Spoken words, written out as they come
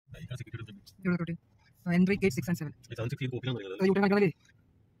Entry gate 6 and 7.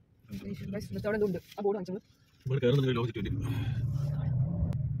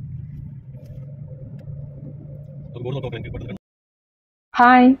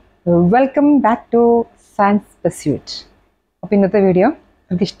 Hi, welcome back to Science Pursuit. അപ്പോൾ ഇന്നത്തെ video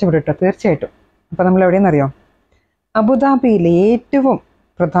എനിക്ക് ഇഷ്ടപ്പെട്ടു തീർച്ചയായിട്ടും. അപ്പോൾ നമ്മൾ എവിടെയെന്നറിയോ? അബുദാബിയിലെ ഏറ്റവും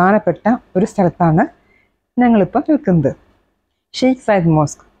പ്രധാനപ്പെട്ട ഒരു സ്ഥലത്താണ് ഞങ്ങളിപ്പോൾ നിൽക്കുന്നത്. ഷെയ്ഖ് സയ്യിദ്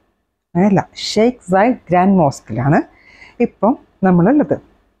മോസ്ക് അങ്ങനെയല്ല, ഷെയ്ഖ് സയ്യിദ് ഗ്രാൻഡ് മോസ്കിലാണ് ഇപ്പം നമ്മളുള്ളത്.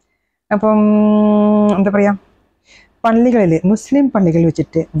 അപ്പം എന്താ പറയുക, പള്ളികളിൽ മുസ്ലിം പള്ളികളിൽ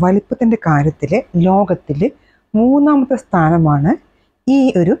വെച്ചിട്ട് വലിപ്പത്തിൻ്റെ കാര്യത്തിൽ ലോകത്തിൽ 3ാമത്തെ സ്ഥാനമാണ് ഈ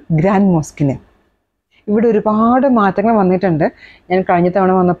ഒരു ഗ്രാൻഡ് മോസ്കിന്. ഇവിടെ ഒരുപാട് മാറ്റങ്ങൾ വന്നിട്ടുണ്ട്. ഞാൻ കഴിഞ്ഞ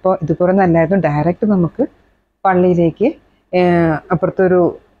തവണ വന്നപ്പോൾ ഇതുപോലെ നല്ലായിരുന്നു. ഡയറക്റ്റ് നമുക്ക് പള്ളിയിലേക്ക് അപ്പുറത്തൊരു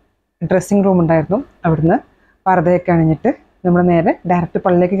ഡ്രസ്സിങ് റൂം ഉണ്ടായിരുന്നു. അവിടുന്ന് പർദ്ദയൊക്കെ അണിഞ്ഞിട്ട് നമ്മൾ നേരെ ഡയറക്റ്റ്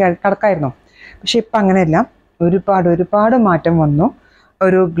പള്ളിയിലേക്ക് കടക്കായിരുന്നു. പക്ഷെ ഇപ്പം അങ്ങനെയല്ല, ഒരുപാട് മാറ്റം വന്നു.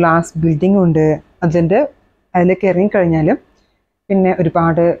 ഒരു ഗ്ലാസ് ബിൽഡിംഗ് ഉണ്ട്. അതിലേക്ക് ഇറങ്ങിക്കഴിഞ്ഞാൽ പിന്നെ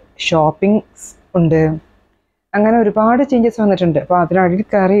ഒരുപാട് ഷോപ്പിംഗ്സ് ഉണ്ട്. അങ്ങനെ ഒരുപാട് ചേഞ്ചസ് വന്നിട്ടുണ്ട്. അപ്പോൾ അതിനടിയിൽ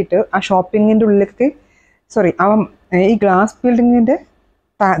കയറിയിട്ട് ആ ഷോപ്പിങ്ങിൻ്റെ ഉള്ളിലേക്ക് ഈ ഗ്ലാസ് ബിൽഡിങ്ങിൻ്റെ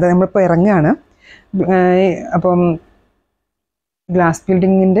നമ്മളിപ്പോൾ ഇറങ്ങുകയാണ്. അപ്പം ഗ്ലാസ്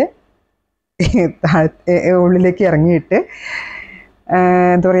ബിൽഡിങ്ങിൻ്റെ ഉള്ളിലേക്ക് ഇറങ്ങിയിട്ട്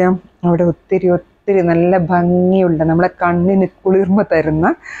എന്താ പറയുക, അവിടെ ഒത്തിരി നല്ല ഭംഗിയുള്ള, നമ്മളെ കണ്ണിന് കുളിർമ തരുന്ന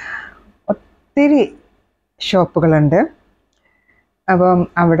ഒത്തിരി ഷോപ്പുകളുണ്ട്. അപ്പം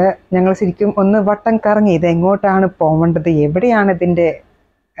അവിടെ ഞങ്ങൾ ശരിക്കും ഒന്ന് വട്ടം കറങ്ങി ഇത് എങ്ങോട്ടാണ് പോവേണ്ടത്, എവിടെയാണ് ഇതിൻ്റെ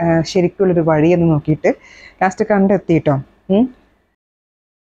ശരിക്കുള്ളൊരു വഴിയെന്ന് നോക്കിയിട്ട് ലാസ്റ്റ് കണ്ടെത്തിയിട്ടോ.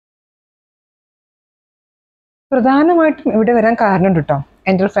 പ്രധാനമായിട്ടും ഇവിടെ വരാൻ കാരണം കേട്ടോ,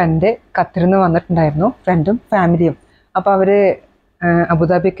 എൻ്റെ ഒരു ഫ്രണ്ട് ഖത്തറിൽ നിന്ന് വന്നിട്ടുണ്ടായിരുന്നു, ഫ്രണ്ടും ഫാമിലിയും. അപ്പോൾ അവർ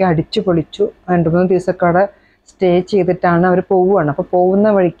അബുദാബിയൊക്കെ അടിച്ചു പൊളിച്ചു 2-3 ദിവസമൊക്കെ അവിടെ സ്റ്റേ ചെയ്തിട്ടാണ് അവർ പോവുകയാണ്. അപ്പോൾ പോകുന്ന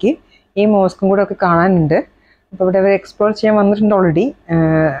വഴിക്ക് ഈ മോസ്കും കൂടെ ഒക്കെ കാണാനുണ്ട്. അപ്പോൾ ഇവിടെ അവർ എക്സ്പ്ലോർ ചെയ്യാൻ വന്നിട്ടുണ്ട് ഓൾറെഡി.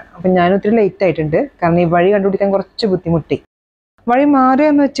 അപ്പം ഞാനും ഒത്തിരി ലേറ്റ് ആയിട്ടുണ്ട്, കാരണം ഈ വഴി കണ്ടുപിടിക്കാൻ കുറച്ച് ബുദ്ധിമുട്ടി. വഴി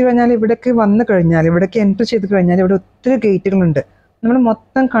മാറുകയെന്ന് വെച്ച് കഴിഞ്ഞാൽ ഇവിടേക്ക് വന്നു കഴിഞ്ഞാൽ, ഇവിടേക്ക് എൻട്രി ചെയ്ത് കഴിഞ്ഞാൽ ഇവിടെ ഒത്തിരി ഗേറ്റുകളുണ്ട്. നമ്മൾ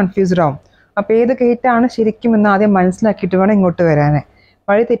മൊത്തം കൺഫ്യൂസ്ഡ് ആവും. അപ്പോൾ ഏത് ഗേറ്റാണ് ശരിക്കും എന്ന് ആദ്യം മനസ്സിലാക്കിയിട്ട് വേണം ഇങ്ങോട്ട് വരാൻ.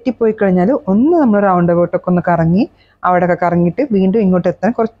 വഴി തെറ്റിപ്പോയി കഴിഞ്ഞാൽ ഒന്ന് നമ്മൾ റൗണ്ട് അബൌട്ടൊക്കെ ഒന്ന് കറങ്ങി അവിടെയൊക്കെ കറങ്ങിയിട്ട് വീണ്ടും ഇങ്ങോട്ട് എത്താൻ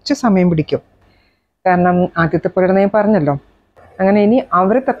കുറച്ച് സമയം പിടിക്കും. കാരണം ആദ്യത്തെ പോലെ ഞാൻ പറഞ്ഞല്ലോ, അങ്ങനെ ഇനി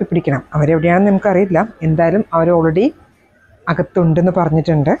അവരെ തപ്പിപ്പിടിക്കണം. അവരെവിടെയാണെന്ന് നമുക്കറിയില്ല. എന്തായാലും അവർ ഓൾറെഡി അകത്തുണ്ടെന്ന്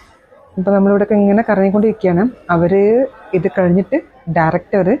പറഞ്ഞിട്ടുണ്ട്. അപ്പോൾ നമ്മളിവിടെയൊക്കെ ഇങ്ങനെ കറങ്ങിക്കൊണ്ടിരിക്കുകയാണ്. അവർ ഇത് കഴിഞ്ഞിട്ട്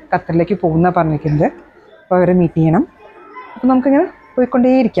ഡയറക്റ്റ് അവർ ഖത്തറിലേക്ക് പോകുന്ന പറഞ്ഞിരിക്കുന്നത്. അപ്പോൾ അവരെ മീറ്റ് ചെയ്യണം. അപ്പോൾ നമുക്കിങ്ങനെ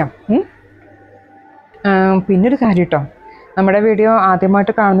പോയിക്കൊണ്ടേയിരിക്കാം. പിന്നൊരു കാര്യം കേട്ടോ, നമ്മുടെ വീഡിയോ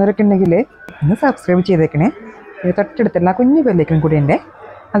ആദ്യമായിട്ട് കാണുന്നവരൊക്കെ ഉണ്ടെങ്കിൽ ഒന്ന് സബ്സ്ക്രൈബ് ചെയ്തേക്കണേ. ഇത് തൊട്ടടുത്തുള്ള കുഞ്ഞു ബെല്ലൈക്കൺ കൂടി ഉണ്ട്,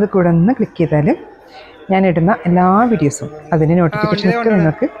 അത് കൂടെ ഒന്ന് ക്ലിക്ക് ചെയ്താൽ ഞാൻ ഇടുന്ന എല്ലാ വീഡിയോസും അതിൻ്റെ നോട്ടിഫിക്കേഷനൊക്കെ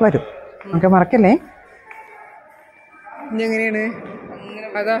നിങ്ങൾക്ക് വരും. നമുക്ക് മറക്കല്ലേ. എങ്ങനെയാണ്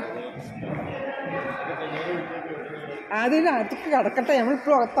അതാ അതിന് അടുത്ത് കിടക്കട്ടെ,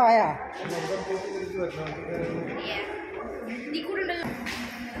 നമ്മളിപ്പോൾ അകത്തായ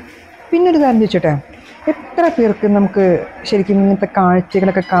പിന്നൊരു കാര്യം ചോദിച്ചോട്ടെ, എത്ര പേർക്ക് നമുക്ക് ശരിക്കും ഇങ്ങനത്തെ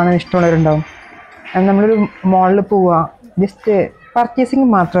കാഴ്ചകളൊക്കെ കാണാൻ ഇഷ്ടമുള്ളവരുണ്ടാവും? നമ്മളൊരു മോളിൽ പോവുക, ജസ്റ്റ് പർച്ചേസിങ്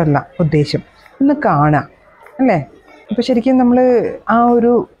മാത്രമല്ല ഉദ്ദേശം, ഒന്ന് കാണുക അല്ലേ? ഇപ്പോൾ ശരിക്കും നമ്മൾ ആ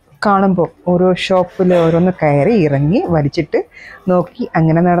ഒരു കാണുമ്പോൾ ഓരോ ഷോപ്പിൽ ഓരോന്ന് കയറി ഇറങ്ങി വലിച്ചിട്ട് നോക്കി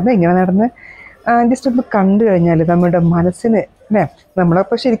അങ്ങനെ നടന്ന് ഇങ്ങനെ നടന്ന് ജസ്റ്റ് ഒന്ന് കണ്ടു കഴിഞ്ഞാൽ നമ്മുടെ മനസ്സിന് അല്ലേ,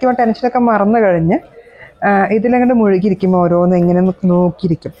 നമ്മളപ്പോൾ ശരിക്കും ആ ടെൻഷനൊക്കെ മറന്നു കഴിഞ്ഞ് ഇതിലങ്ങോട്ട് മുഴുകിയിരിക്കുമ്പോൾ ഓരോന്ന് ഇങ്ങനെ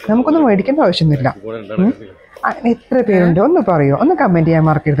നോക്കിയിരിക്കും. നമുക്കൊന്നും മേടിക്കേണ്ട ആവശ്യമൊന്നുമില്ല. എത്ര പേരുണ്ട് ഒന്ന് പറയുമോ? ഒന്ന് കമൻറ്റ് ചെയ്യാൻ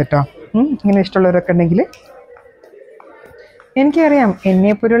മറക്കരുത് കേട്ടോ. ഇങ്ങനെ ഇഷ്ടമുള്ളവരൊക്കെ ഉണ്ടെങ്കിൽ. എനിക്കറിയാം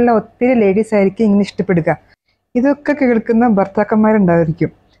എന്നെപ്പോലുള്ള ഒത്തിരി ലേഡീസ് ആയിരിക്കും ഇങ്ങനെ ഇഷ്ടപ്പെടുക. ഇതൊക്കെ കേൾക്കുന്ന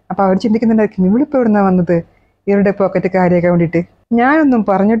ഭർത്താക്കന്മാരുണ്ടായിരിക്കും. അപ്പോൾ അവർ ചിന്തിക്കുന്നുണ്ടായിരിക്കും, ഇവളിപ്പോൾ എവിടുന്നാണ് വന്നത് ഇവരുടെ പോക്കറ്റ് കാര്യമൊക്കെ വേണ്ടിയിട്ട്. ഞാനൊന്നും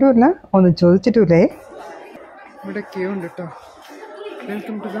പറഞ്ഞിട്ടുമില്ല, ഒന്നും ചോദിച്ചിട്ടുമില്ലേ. ഇവിടെ ക്യൂ ഉണ്ട് കേട്ടോ.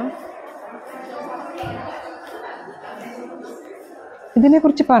 Welcome to the.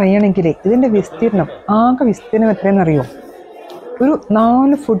 ഇതിനെക്കുറിച്ച് പറയുകയാണെങ്കിൽ ഇതിൻ്റെ വിസ്തീർണം, ആകെ വിസ്തീർണം എത്രയെന്നറിയോ? ഒരു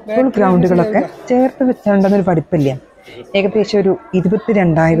 4 ഫുട്ബോൾ ഗ്രൗണ്ടുകളൊക്കെ ചേർത്ത് വെച്ചുണ്ടെന്നൊരു പഠിപ്പില്ല. ഏകദേശം ഒരു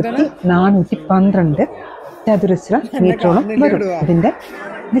 22,412 ചതുരശ്ര മീറ്ററോളം വരും ഇതിൻ്റെ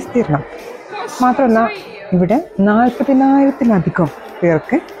വിസ്തീർണം. മാത്രമല്ല ഇവിടെ 40,000-ലധികം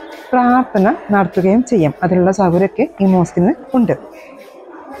പേർക്ക് പ്രാർത്ഥന നടത്തുകയും ചെയ്യാം. അതിനുള്ള സൗകര്യമൊക്കെ ഈ മോസ്കിന് ഉണ്ട്.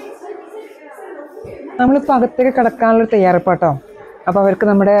 നമ്മളിപ്പോൾ അകത്തേക്ക് കിടക്കാനുള്ളൊരു തയ്യാറെടുപ്പാട്ടോ. അപ്പോൾ അവർക്ക്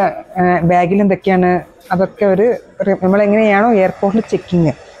നമ്മുടെ ബാഗിൽ എന്തൊക്കെയാണ് അതൊക്കെ നമ്മളെങ്ങനെയാണോ എയർപോർട്ടിൽ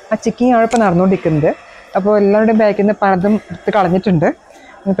ചെക്കിങ്, ആ ചെക്കിങ് ആണ് ഇപ്പോൾ നടന്നുകൊണ്ടിരിക്കുന്നത്. അപ്പോൾ എല്ലാവരുടെയും ബാഗിൽ നിന്ന് പലതും എടുത്ത് കളഞ്ഞിട്ടുണ്ട്.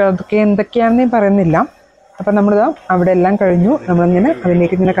 ഇപ്പോൾ അതൊക്കെ എന്തൊക്കെയാണെന്ന് പറയുന്നില്ല. അപ്പം നമ്മളിതാ അവിടെ എല്ലാം കഴിഞ്ഞു, നമ്മളിങ്ങനെ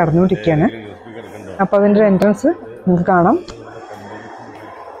അതിലേക്ക് ഇങ്ങനെ കടന്നുകൊണ്ടിരിക്കുകയാണ്. അപ്പോൾ അതിൻ്റെ ഒരു എൻട്രൻസ് നിങ്ങൾക്ക് കാണാം.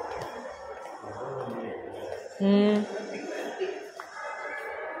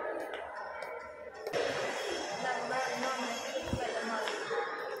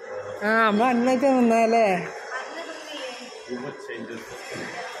 നമ്മൾ അന്നായിട്ട് നിന്നല്ലേ,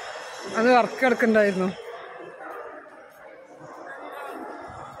 അത് വർക്ക് എടുക്കണ്ടായിരുന്നു.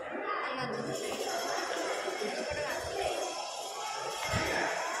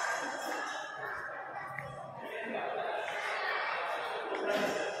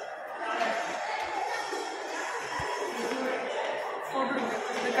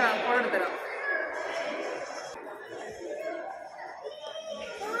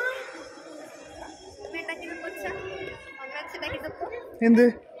 എന്ത്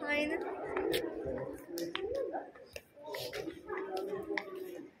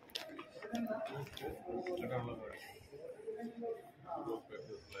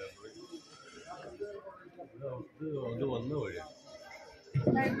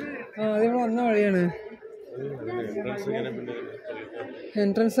അതിവിടെ വന്ന വഴിയാണ്.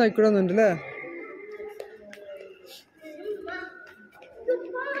 എൻട്രൻസ് ആയിക്കൂടെ ഒന്നുണ്ടല്ലേ?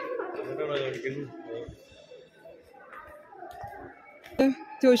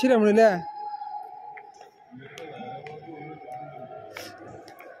 ചോദിച്ചില്ല നമ്മളല്ലേ?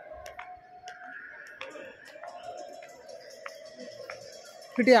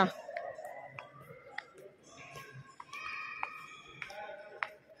 കിട്ടിയാ?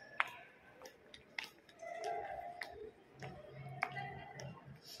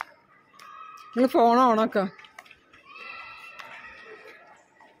 നിങ്ങൾ ഫോൺ ഓണാക്കാം.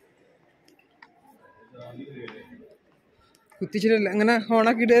 കുത്തിച്ചിട്ടില്ല, അങ്ങനെ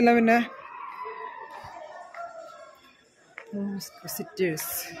ഓണാക്കിയിട്ടല്ല. പിന്നെ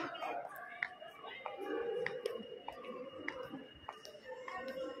വിസിറ്റേഴ്സ്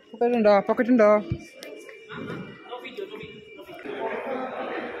പോക്കറ്റുണ്ടോ? പോക്കറ്റുണ്ടോ?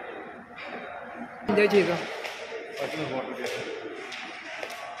 എൻജോയ് ചെയ്തോ.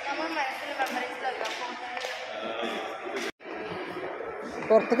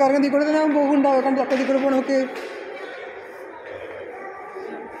 പുറത്തൊക്കെ ഇറങ്ങി കൂടെ തന്നെ പോകുന്നുണ്ടാവും. കണ്ടൊക്കെ കൂടെ പോകണം. നോക്ക്,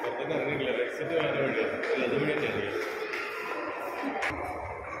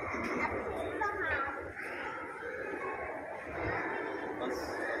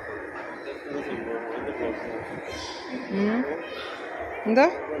 എന്താ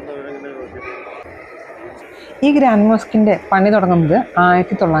ഈ ഗ്രാൻഡ് മോസ്കിൻ്റെ പണി തുടങ്ങുന്നത്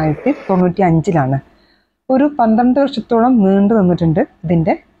 1995-ലാണ്. ഒരു 12 വർഷത്തോളം നീണ്ടു നിന്നിട്ടുണ്ട്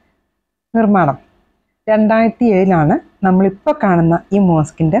ഇതിൻ്റെ നിർമ്മാണം. 2007-ലാണ് നമ്മളിപ്പോൾ കാണുന്ന ഈ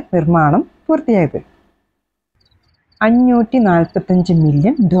മോസ്കിൻ്റെ നിർമ്മാണം പൂർത്തിയായത്. $545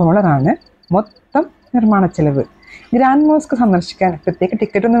 മില്യൺ മൊത്തം നിർമ്മാണ ചെലവ്. ഗ്രാൻഡ് മോസ്ക് സന്ദർശിക്കാൻ പ്രത്യേക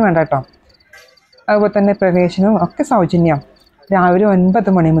ടിക്കറ്റൊന്നും വേണ്ട കേട്ടോ. അതുപോലെ തന്നെ പ്രവേശനവും ഒക്കെ സൗജന്യം. രാവിലെ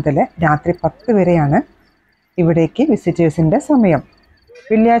 9 മണി മുതൽ രാത്രി 10 വരെയാണ് ഇവിടേക്ക് വിസിറ്റേഴ്സിൻ്റെ സമയം.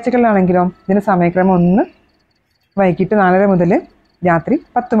 വെള്ളിയാഴ്ചകളിലാണെങ്കിലും ഇതിന് സമയക്രമം 1 വൈകിട്ട് 4:30 മുതൽ രാത്രി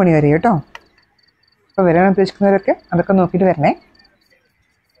 10 മണി വരെ കേട്ടോ. അപ്പോൾ വരാൻ ഉദ്ദേശിക്കുന്നവരൊക്കെ അതൊക്കെ നോക്കിയിട്ട് വരണേ.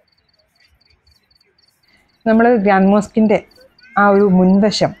 നമ്മൾ ഗ്രാൻഡ് മോസ്കിൻ്റെ ആ ഒരു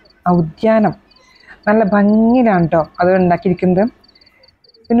മുൻവശം, ആ ഉദ്യാനം നല്ല ഭംഗിയിലാണ് കേട്ടോ അത് ഉണ്ടാക്കിയിരിക്കുന്നത്.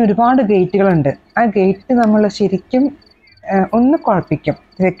 പിന്നെ ഒരുപാട് ഗേറ്റുകളുണ്ട്. ആ ഗേറ്റ് നമ്മൾ ശരിക്കും ഒന്ന് കുഴപ്പിക്കും.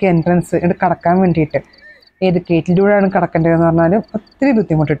 ഇതൊക്കെ എൻട്രൻസ് ഇത് കടക്കാൻ വേണ്ടിയിട്ട് ഏത് ഗേറ്റിലൂടെയാണ് കടക്കേണ്ടതെന്ന് പറഞ്ഞാലും ഒത്തിരി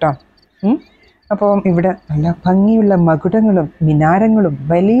ബുദ്ധിമുട്ട് കേട്ടോ. അപ്പം ഇവിടെ നല്ല ഭംഗിയുള്ള മകുടങ്ങളും മിനാരങ്ങളും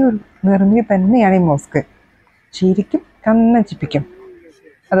വലിയൊരു നിർമ്മിതി തന്നെയാണ് ഈ മോസ്ക്. ശരിക്കും കണ്ണഞ്ചിപ്പിക്കും.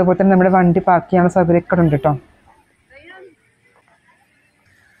 അതുപോലെ തന്നെ നമ്മുടെ വണ്ടി പാർക്ക് ചെയ്യാനുള്ള സൗകര്യമൊക്കെ ഉണ്ട് കേട്ടോ.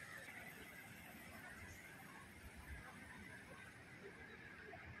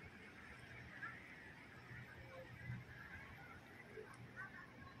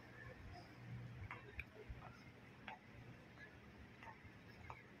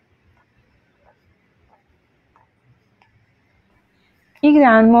 ഈ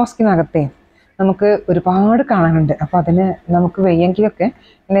ഗ്രാൻഡ് മോസ്കിനകത്തെ നമുക്ക് ഒരുപാട് കാണാനുണ്ട്. അപ്പോൾ അതിന് നമുക്ക് വയ്യെങ്കിലൊക്കെ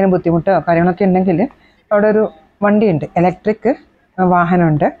എന്തെങ്കിലും ബുദ്ധിമുട്ടോ കാര്യങ്ങളൊക്കെ ഉണ്ടെങ്കിൽ അവിടെ ഒരു വണ്ടിയുണ്ട്, ഇലക്ട്രിക്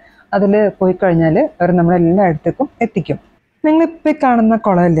വാഹനമുണ്ട്. അതിൽ പോയി കഴിഞ്ഞാൽ അവർ നമ്മളെല്ലായിടത്തേക്കും എത്തിക്കും. നിങ്ങളിപ്പോൾ കാണുന്ന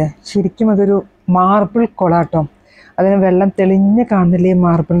കുളമല്ലേ, ശരിക്കും അതൊരു മാർബിൾ കുളാട്ടോ. അതിന് വെള്ളം തെളിഞ്ഞ് കാണുന്നില്ലേ,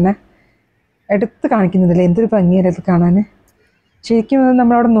 മാർബിളിനെ എടുത്ത് കാണിക്കുന്നില്ലേ, എന്തൊരു ഭംഗിയല്ലേ അത് കാണാൻ. ശരിക്കും അത്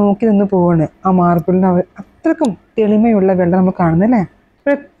നമ്മളവിടെ നോക്കി നിന്ന് പോവാണ്. ആ മാർബിളിന് അത്രക്കും തെളിമയുള്ള വെള്ളം നമ്മൾ കാണുന്നല്ലേ.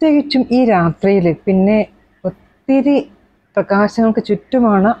 പ്രത്യേകിച്ചും ഈ രാത്രിയിൽ പിന്നെ ഒത്തിരി പ്രകാശങ്ങൾക്ക്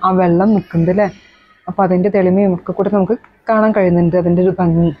ചുറ്റുമാണ് ആ വെള്ളം നിൽക്കുന്നത് അല്ലേ. അപ്പോൾ അതിൻ്റെ തെളിമയും ഒക്കെ കൂടെ നമുക്ക് കാണാൻ കഴിയുന്നുണ്ട് അതിൻ്റെ ഒരു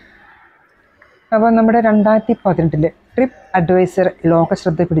ഭംഗി. അപ്പോൾ നമ്മുടെ 2018 ട്രിപ്പ് അഡ്വൈസർ ലോക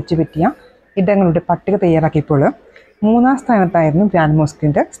ശ്രദ്ധ പിടിച്ചു പറ്റിയ ഇടങ്ങളുടെ പട്ടിക തയ്യാറാക്കിയപ്പോൾ 3-ാം സ്ഥാനത്തായിരുന്നു ഗ്രാൻഡ്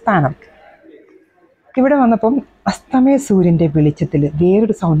മോസ്കിൻ്റെ സ്ഥാനം. ഇവിടെ വന്നപ്പം അസ്തമയ സൂര്യൻ്റെ വെളിച്ചത്തിൽ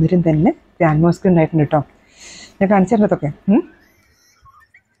വേറൊരു സൗന്ദര്യം തന്നെ ഗ്രാൻഡ് മോസ്ക് ഉണ്ടായിട്ടുണ്ട് കേട്ടോ. ഞാൻ കാണിച്ചു തരുന്നതൊക്കെ.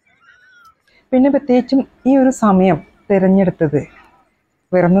 പിന്നെ പ്രത്യേകിച്ചും ഈ ഒരു സമയം തിരഞ്ഞെടുത്തത്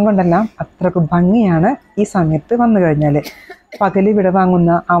വേറൊന്നും കൊണ്ടല്ല, അത്രക്ക് ഭംഗിയാണ് ഈ സമയത്ത് വന്നു കഴിഞ്ഞാൽ. പകല്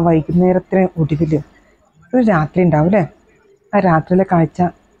വിടവാങ്ങുന്ന ആ വൈകുന്നേരത്തിന് ഒടുവിൽ ഒരു രാത്രി ഉണ്ടാവും അല്ലേ? ആ രാത്രിയിലെ കാഴ്ച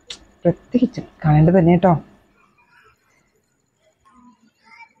പ്രത്യേകിച്ചും കാണേണ്ടത് തന്നെ കേട്ടോ.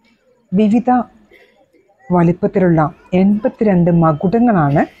 വിവിധ വലിപ്പത്തിലുള്ള 82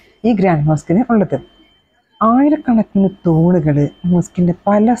 മകുടങ്ങളാണ് ഈ ഗ്രാൻഡ് മോസ്കിന് ഉള്ളത്. ആയിരക്കണക്കിന് തൂണുകൾ മോസ്കിൻ്റെ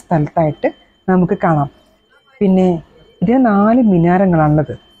പല സ്ഥലത്തായിട്ട് നമുക്ക് കാണാം. പിന്നെ ഇതിന് 4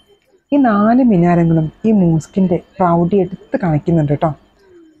 മിനാരങ്ങളാണുള്ളത്. ഈ 4 മിനാരങ്ങളും ഈ മോസ്കിൻ്റെ പ്രൗഢി എടുത്ത് കാണിക്കുന്നുണ്ട് കേട്ടോ.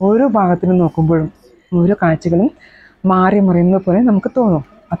 ഓരോ ഭാഗത്തിനും നോക്കുമ്പോഴും ഓരോ കാഴ്ചകളും മാറി മറിയുന്നത് പോലെ നമുക്ക് തോന്നും.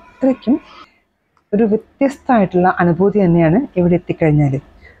 അത്രയ്ക്കും ഒരു വ്യത്യസ്തമായിട്ടുള്ള അനുഭൂതി തന്നെയാണ് ഇവിടെ എത്തിക്കഴിഞ്ഞാൽ.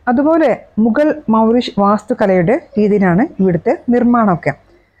 അതുപോലെ മുഗൾ മൗറിഷ് വാസ്തുകലയുടെ രീതിയിലാണ് ഇവിടുത്തെ നിർമ്മാണമൊക്കെ.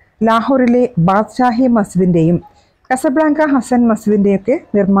 ലാഹോറിലെ ബാദ്ഷാഹി മസ്ജിദിൻ്റെയും കസബ്ലാങ്ക ഹസൻ മസ്ജിദിൻ്റെയൊക്കെ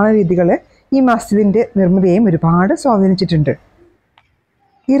നിർമ്മാണ രീതികൾ ഈ മസ്ജിദിൻ്റെ നിർമ്മിതിയെയും ഒരുപാട് സ്വാധീനിച്ചിട്ടുണ്ട്.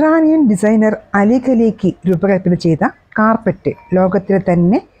 ഇറാനിയൻ ഡിസൈനർ അലി ഖലീക്കി രൂപകൽപ്പന ചെയ്ത കാർപ്പറ്റ് ലോകത്തിലെ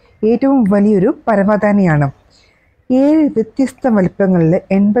തന്നെ ഏറ്റവും വലിയൊരു പരവതാനിയാണ്. 7 വ്യത്യസ്ത വലിപ്പങ്ങളിൽ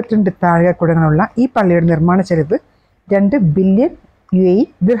 82 താഴികക്കുടങ്ങളുള്ള ഈ പള്ളിയുടെ നിർമ്മാണ ചെലവ് 2 ബില്യൺ UAE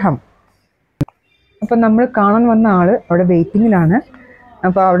ദിർഹം. അപ്പം നമ്മൾ കാണാൻ വന്ന ആൾ അവിടെ വെയിറ്റിങ്ങിലാണ്.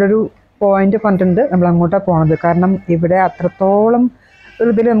 അപ്പോൾ അവിടെ ഒരു പോയിന്റ് പറഞ്ഞിട്ടുണ്ട്, നമ്മൾ അങ്ങോട്ടാണ് പോണത്. കാരണം ഇവിടെ അത്രത്തോളം ഒരു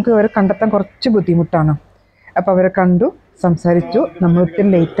ഇതിൽ നമുക്ക് അവരെ കണ്ടെത്താൻ കുറച്ച് ബുദ്ധിമുട്ടാണ്. അപ്പോൾ അവരെ കണ്ടു, സംസാരിച്ചു. നമ്മൾ ഒത്തിരി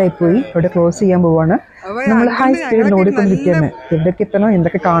ലേറ്റായി പോയി, ഇവിടെ ക്ലോസ് ചെയ്യാൻ പോവാണ്. നമ്മൾ ഹൈ സ്പീഡിൽ ഓടിക്കൊണ്ടിരിക്കുകയാണ്, എവിടേക്ക് എത്തണോ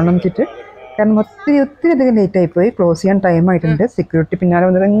എന്തൊക്കെ കാണണം വെച്ചിട്ട്. കാരണം ഒത്തിരി അധികം ലേറ്റായി പോയി, ക്ലോസ് ചെയ്യാൻ ടൈം ആയിട്ടുണ്ട്. സെക്യൂരിറ്റി പിന്നാലെ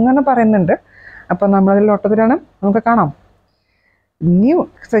വന്നത് ഇങ്ങനെ പറയുന്നുണ്ട്. അപ്പോൾ നമ്മളതിൽ ഓട്ടത്തിലാണ്, നമുക്ക് കാണാം. ഇനി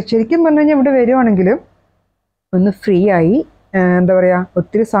ശരിക്കും പറഞ്ഞു കഴിഞ്ഞാൽ ഇവിടെ വരുവാണെങ്കിൽ ഒന്ന് ഫ്രീ ആയി, എന്താ പറയുക,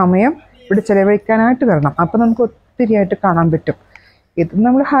 ഒത്തിരി സമയം ഇവിടെ ചിലവഴിക്കാനായിട്ട് വരണം. അപ്പോൾ നമുക്ക് ഒത്തിരി ആയിട്ട് കാണാൻ പറ്റും. ഇത്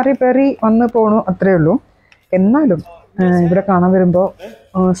നമ്മൾ ഹറി ബറി വന്ന് പോകണു, അത്രയേ ഉള്ളൂ. എന്നാലും ഇവിടെ കാണാൻ വരുമ്പോൾ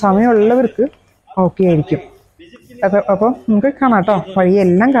സമയമുള്ളവർക്ക് ഓക്കെ ആയിരിക്കും. അപ്പോൾ നമുക്ക് കാണാം കേട്ടോ.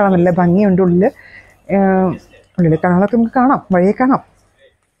 വഴിയെല്ലാം കാണാം, നല്ല ഭംഗിയുണ്ട്. ഉള്ളിൽ കാണാനൊക്കെ നമുക്ക് കാണാം, വഴിയെ കാണാം.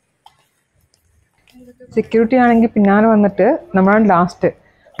 സെക്യൂരിറ്റി ആണെങ്കിൽ പിന്നാലെ വന്നിട്ട് നമ്മളാണ് ലാസ്റ്റ്.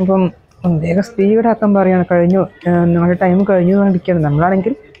 അപ്പം വേഗം സ്പീഡാക്കാൻ പറയുകയാണ്, കഴിഞ്ഞു, നിങ്ങളുടെ ടൈം കഴിഞ്ഞു എന്നിരിക്കുകയാണ്.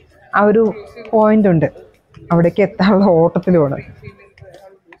 നമ്മളാണെങ്കിൽ ആ ഒരു പോയിന്റ് ഉണ്ട്, അവിടേക്ക് എത്താനുള്ള ഓട്ടത്തിലുമാണ്.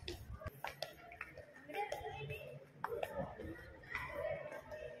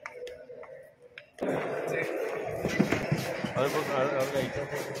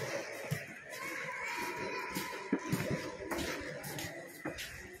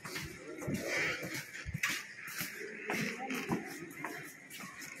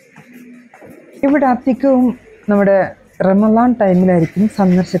 ഇവിടെ അധികവും നമ്മുടെ റമളാൻ ടൈമിലായിരിക്കും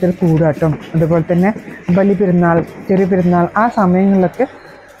സന്ദർശകർ കൂടാട്ടോ. അതുപോലെ തന്നെ ബലി പെരുന്നാൾ, ചെറിയ പെരുന്നാൾ, ആ സമയങ്ങളിലൊക്കെ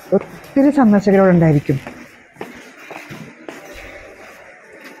ഒത്തിരി സന്ദർശകരോടുണ്ടായിരിക്കും.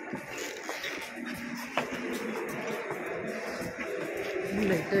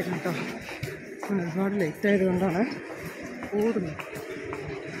 ലേറ്റായിരുന്നു കേട്ടോ, ഒരുപാട് ലേറ്റ് ആയതുകൊണ്ടാണ് ഓടുന്നത്.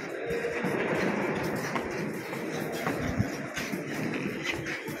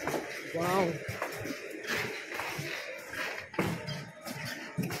 വാവ്,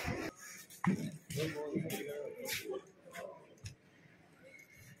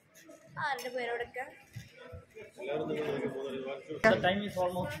 The time is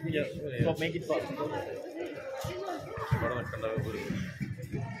almost yes, so make it fast.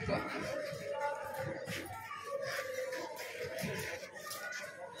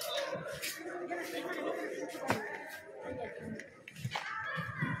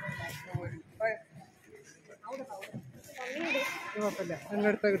 കുഴപ്പമില്ല, നല്ല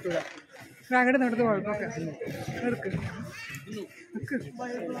അടുത്താ കിട്ടൂല. അങ്ങോട്ട് നടത്ത് കുഴപ്പമൊക്കെ എടുക്ക്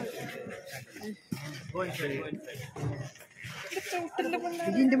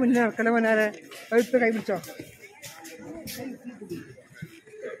ഇതിൻ്റെ മുന്നേ നടക്കല മോനാരെ എടുത്ത് കൈ പിടിച്ചോ.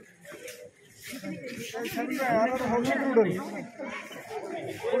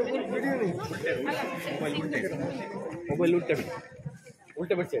 മൊബൈൽ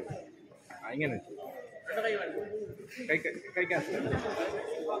ഉൾട്ട പിടിച്ചേ ഇങ്ങനെ കഴിക്കാൻ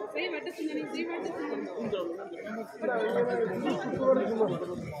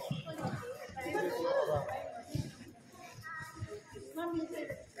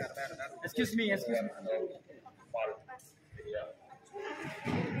Excuse me.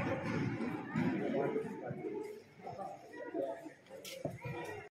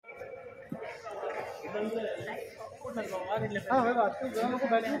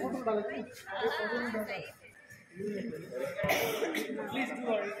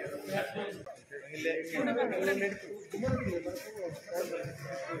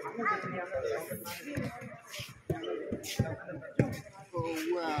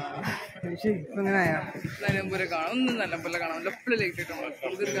 അങ്ങനെയാ നിലമ്പൂരെ കാണാം ഒന്നും നിലമ്പൂരെ കാണാം ലെഫ്റ്റിലേക്ക്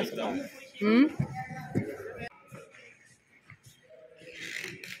ഇതൊരു കഷ്ടം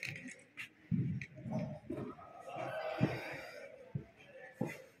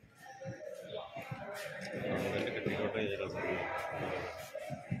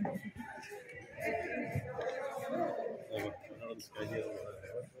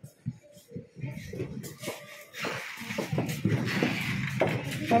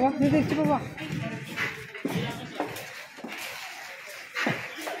പോവാ നീ തിരിച്ചു പോവാ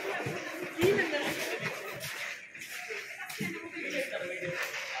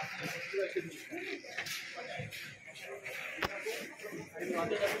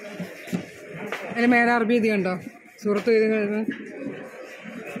അതിന് മേലെ അറബി എഴുതി കണ്ടോ സൂറത്ത് എഴുതി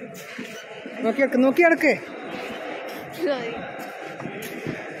നോക്കിയെടുക്ക്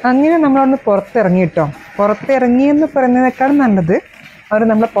അങ്ങനെ നമ്മളവിടുന്ന് പുറത്തിറങ്ങിട്ടോ. പുറത്തിറങ്ങിയെന്ന് പറയുന്നതിനേക്കാൾ നല്ലത് അവർ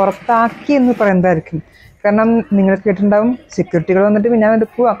നമ്മളെ പുറത്താക്കി എന്ന് പറയുന്നതായിരിക്കും. കാരണം നിങ്ങൾ കേട്ടിട്ടുണ്ടാവും സെക്യൂരിറ്റികൾ വന്നിട്ട് പിന്നെ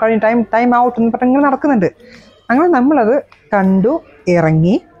എടുക്കുക കഴിഞ്ഞ ടൈം ഔട്ട് എന്ന് പറഞ്ഞിങ്ങനെ നടക്കുന്നുണ്ട്. അങ്ങനെ നമ്മളത് കണ്ടു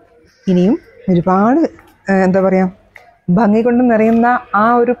ഇറങ്ങി. ഇനിയും ഒരുപാട് എന്താ പറയുക ഭംഗി കൊണ്ട് നിറയുന്ന ആ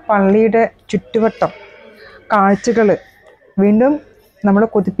ഒരു പള്ളിയുടെ ചുറ്റുവട്ടം കാഴ്ചകൾ വീണ്ടും നമ്മളെ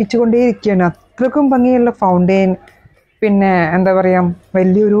കൊതിപ്പിച്ചുകൊണ്ടേയിരിക്കുകയാണ്. അത്രക്കും ഭംഗിയുള്ള ഫൗണ്ടെയിൻ, പിന്നെ എന്താ പറയുക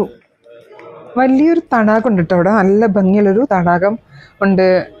വലിയൊരു തടാകം ഉണ്ട് കേട്ടോ. അവിടെ നല്ല ഭംഗിയുള്ളൊരു തടാകം ഉണ്ട്.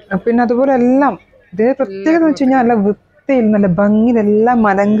 പിന്നെ അതുപോലെ എല്ലാം ഇതിൻ്റെ പ്രത്യേകത എന്ന് വെച്ച് കഴിഞ്ഞാൽ നല്ല വൃത്തിയിൽ നല്ല ഭംഗിയിലെല്ലാം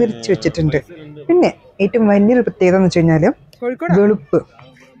അലങ്കരിച്ച് വെച്ചിട്ടുണ്ട്. പിന്നെ ഏറ്റവും വലിയൊരു പ്രത്യേകത എന്ന് വെച്ച് കഴിഞ്ഞാൽ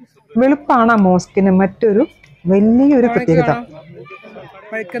വെളുപ്പാണ് ആ മോസ്കിന് മറ്റൊരു വലിയൊരു പ്രത്യേകത.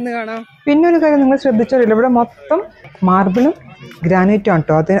 പിന്നെ ഒരു കാര്യം നിങ്ങൾ ശ്രദ്ധിച്ചാൽ ഇവിടെ മൊത്തം മാർബിളും ഗ്രാനൈറ്റും ആണ്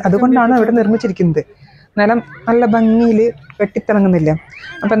കേട്ടോ. അതുകൊണ്ടാണ് ഇവിടെ നിർമ്മിച്ചിരിക്കുന്നത്. നിലം നല്ല ഭംഗിയിൽ വെട്ടിത്തിളങ്ങുന്നില്ല.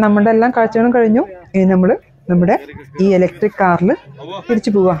 അപ്പം നമ്മുടെ എല്ലാം കാഴ്ചകളും കഴിഞ്ഞു. ഇനി നമ്മൾ നമ്മുടെ ഈ ഇലക്ട്രിക് കാറിൽ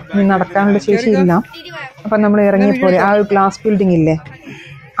തിരിച്ചു പോവാം. ഇനി നടക്കാനുള്ള ശേഷിയില്ല. അപ്പം നമ്മൾ ഇറങ്ങിയപ്പോലെ ആ ഒരു ഗ്ലാസ് ബിൽഡിംഗ് ഇല്ലേ,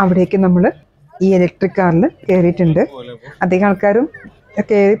 അവിടേക്ക് നമ്മൾ ഈ ഇലക്ട്രിക് കാറിൽ കയറിയിട്ടുണ്ട്. അധികം ആൾക്കാരും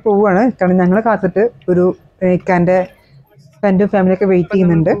കയറി പോവുകയാണ്. കാരണം ഞങ്ങൾ കാത്തിട്ട് ഒരു ഇക്കാൻ്റെ ഫ്രണ്ടും ഫാമിലിയൊക്കെ വെയിറ്റ്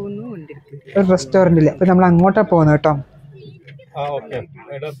ചെയ്യുന്നുണ്ട് ഒരു റെസ്റ്റോറൻറ്റിൽ. അപ്പം നമ്മൾ അങ്ങോട്ടാണ് പോകുന്നത് കേട്ടോ.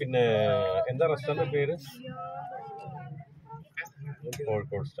 പിന്നെ എന്താ റെസ്റ്റോറന്റ് പേര്?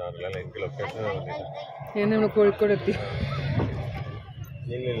 കോഴിക്കോട് സ്റ്റാറിൽ അല്ല, എനിക്ക് ലൊക്കേഷൻ കോഴിക്കോട് എത്തി.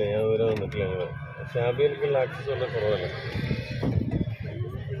 ഇല്ലില്ല, ഞാൻ ദൂരെ വന്നിട്ടില്ല. ഷാബി എനിക്കുള്ള ആക്സസ് വളരെ കുറവല്ല.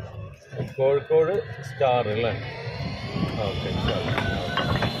 കോഴിക്കോട് സ്റ്റാർ അല്ലേ? ഓക്കെ, ഇൻഷാല്ലാ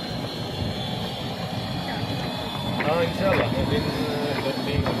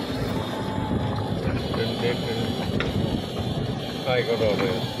ആയിക്കോട്ടെ, ഓർഡർ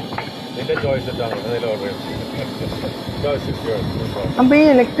ചെയ്യാം. നിന്റെ ചോയ്സ് ഇട്ടാണ് അതിൽ ഓർഡർ ചെയ്യാം. അപ്പോൾ ഈ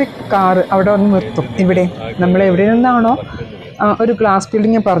ഇലക്ട്രിക് കാർ അവിടെ വന്ന് നിർത്തും. ഇവിടെ നമ്മൾ എവിടെ നിന്നാണോ ഒരു ഗ്ലാസ്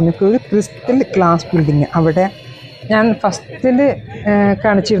ബിൽഡിങ് പറഞ്ഞു, ഒരു ക്രിസ്റ്റൽ ഗ്ലാസ് ബിൽഡിങ്. അവിടെ ഞാൻ ഫസ്റ്റിൽ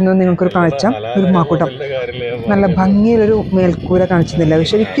കാണിച്ചിരുന്നു നിങ്ങൾക്കൊരു കാഴ്ച, ഒരു മാക്കൂട്ടം നല്ല ഭംഗിയിലൊരു മേൽക്കൂര കാണിച്ചിരുന്നില്ല.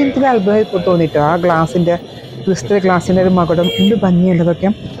 പക്ഷെ ശരിക്കും ഇതിൽ അത്ഭുതം തോന്നിയിട്ടോ ആ ഗ്ലാസിൻ്റെ ക്രിസ്റ്റൽ ഗ്ലാസിൻ്റെ ഒരു മകുടം എന്ത് ഭംഗിയുള്ളതൊക്കെ.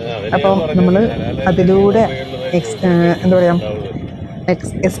 അപ്പം നമ്മൾ അതിലൂടെ എന്താ പറയുക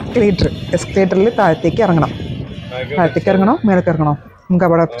എസ്കലേറ്ററിൽ താഴത്തേക്ക് ഇറങ്ങണം. മേലേക്ക് ഇറങ്ങണോ നമുക്ക്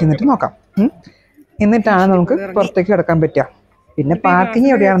അവിടെ ചെന്നിട്ട് നോക്കാം. എന്നിട്ടാണ് നമുക്ക് പുറത്തേക്ക് കിടക്കാൻ പറ്റുക. പിന്നെ പാർക്കിംഗ്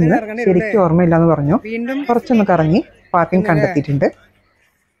എവിടെയാണെന്ന് ശരിക്കും ഓർമ്മയില്ല എന്ന് പറഞ്ഞു. കുറച്ചൊന്ന് കറങ്ങി പാർക്കിംഗ് കണ്ടെത്തിയിട്ടുണ്ട്.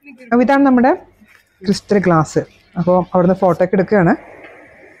 അപ്പോൾ ഇതാണ് നമ്മുടെ ക്രിസ്റ്റൽ ഗ്ലാസ്. അപ്പോൾ അവിടുന്ന് ഫോട്ടോ ഒക്കെ എടുക്കുകയാണ്.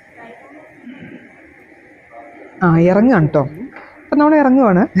 ഇറങ്ങുകയാണ് കേട്ടോ. അപ്പം നമ്മൾ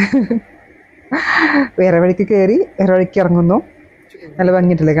ഇറങ്ങുവാണ്. വേറെ വഴിക്ക് കയറി വേറെ വഴിക്ക് ഇറങ്ങുന്നു. നല്ല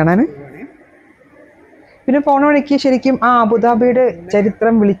ഭംഗിയിട്ടില്ലേ കാണാൻ. പിന്നെ പോണ വഴിക്ക് ശരിക്കും അബുദാബിയുടെ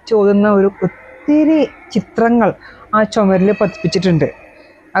ചരിത്രം വിളിച്ചോതുന്ന ഒത്തിരി ചിത്രങ്ങൾ ആ ചുമരിൽ പതിപ്പിച്ചിട്ടുണ്ട്.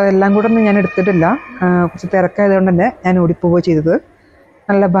 അതെല്ലാം കൂടെ ഒന്നും ഞാൻ എടുത്തിട്ടില്ല, കുറച്ച് തിരക്കായതുകൊണ്ട് തന്നെ ഞാൻ ഓടിപ്പോവുകയാണ് ചെയ്തത്.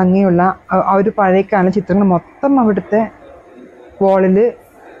 നല്ല ഭംഗിയുള്ള ആ ഒരു പഴയകാല ചിത്രങ്ങൾ മൊത്തം അവിടുത്തെ വാളിൽ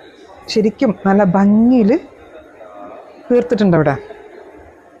ശരിക്കും നല്ല ഭംഗിയിൽ തീർത്തിട്ടുണ്ട് അവിടെ.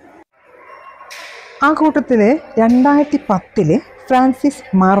 ആ കൂട്ടത്തിൽ 2010 ഫ്രാൻസിസ്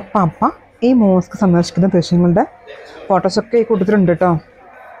മാർപ്പാപ്പ ഈ മോസ്ക് സന്ദർശിക്കുന്ന ദൃശ്യങ്ങളുടെ ഫോട്ടോസൊക്കെ ഈ കൂട്ടത്തിലുണ്ട് കേട്ടോ.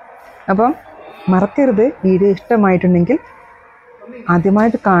 അപ്പം മറക്കരുത്, വീഡിയോ ഇഷ്ടമായിട്ടുണ്ടെങ്കിൽ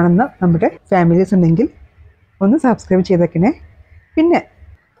ആദ്യമായിട്ട് കാണുന്ന നമ്മുടെ ഫാമിലീസ് ഉണ്ടെങ്കിൽ ഒന്ന് സബ്സ്ക്രൈബ് ചെയ്തേക്കണേ. പിന്നെ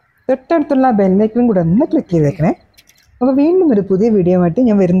തൊട്ടടുത്തുള്ള ബെല്ലൈക്കനും കൂടെ ഒന്ന് ക്ലിക്ക് ചെയ്തേക്കണേ. അപ്പോൾ വീണ്ടും ഒരു പുതിയ വീഡിയോ ആയിട്ട്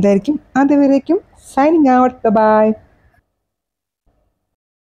ഞാൻ വരുന്നതായിരിക്കും. അതുവരേക്കും സൈനിങ് ഔട്ട്. ബൈ.